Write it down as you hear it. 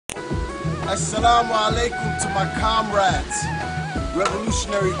Assalamu alaikum to my comrades.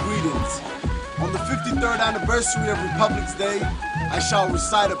 Revolutionary greetings. On the 53rd anniversary of Republic's Day, I shall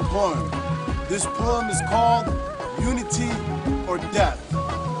recite a poem. This poem is called Unity or Death.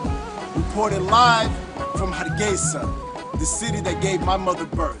 Reported live from Hargeisa, the city that gave my mother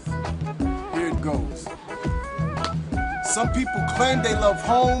birth. Here it goes. Some people claim they love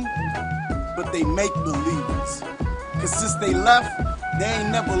home, but they make believers. Cause since they left, they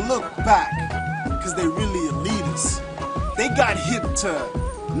ain't never looked back, cause they really elitists. They got hip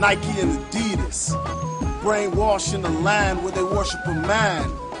to Nike and Adidas, brainwashing a land where they worship a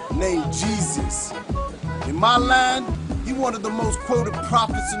man named Jesus. In my land, he one of the most quoted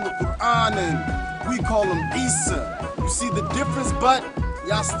prophets in the Quran, and we call him Isa. You see the difference, but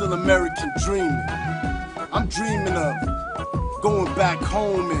y'all still American dreaming. I'm dreaming of going back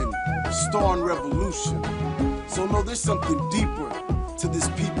home and starting revolution. So no, there's something deeper to this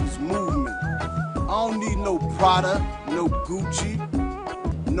people's movement. I don't need no Prada, no Gucci,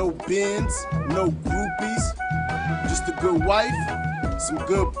 no Benz, no groupies. Just a good wife, some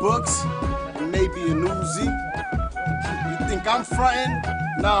good books, and maybe an Uzi. You think I'm frontin'?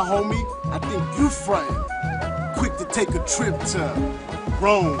 Nah, homie, I think you frontin'. Quick to take a trip to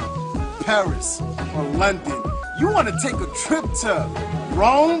Rome, Paris, or London. You wanna take a trip to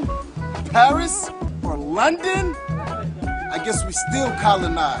Rome, Paris, or London? I guess we still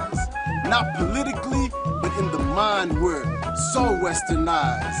colonize. Not politically, but in the mind we're so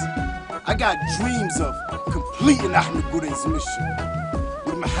westernized. I got dreams of completing Ahmed Gurey's mission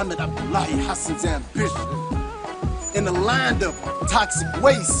with Muhammad Abdullahi Hassan's ambition. In a land of toxic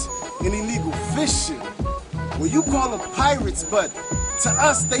waste and illegal fishing. Well, you call them pirates, but to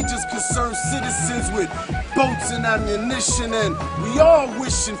us they just concerned citizens with boats and ammunition, and we all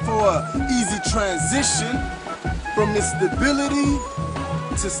wishing for an easy transition from instability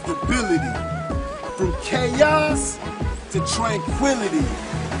to stability, from chaos to tranquility,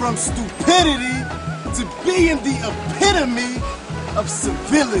 from stupidity to being the epitome of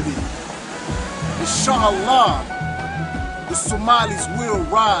civility. Inshallah, the Somalis will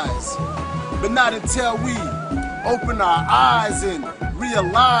rise, but not until we open our eyes and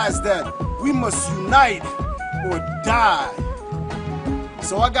realize that we must unite or die.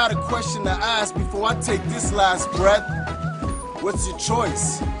 So I got a question to ask before I take this last breath. What's your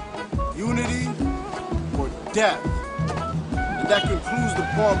choice? Unity or death? And that concludes the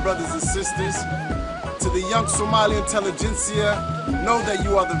poem, brothers and sisters. To the young Somali intelligentsia, know that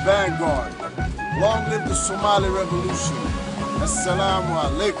you are the vanguard. Long live the Somali revolution. Assalamu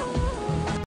alaikum.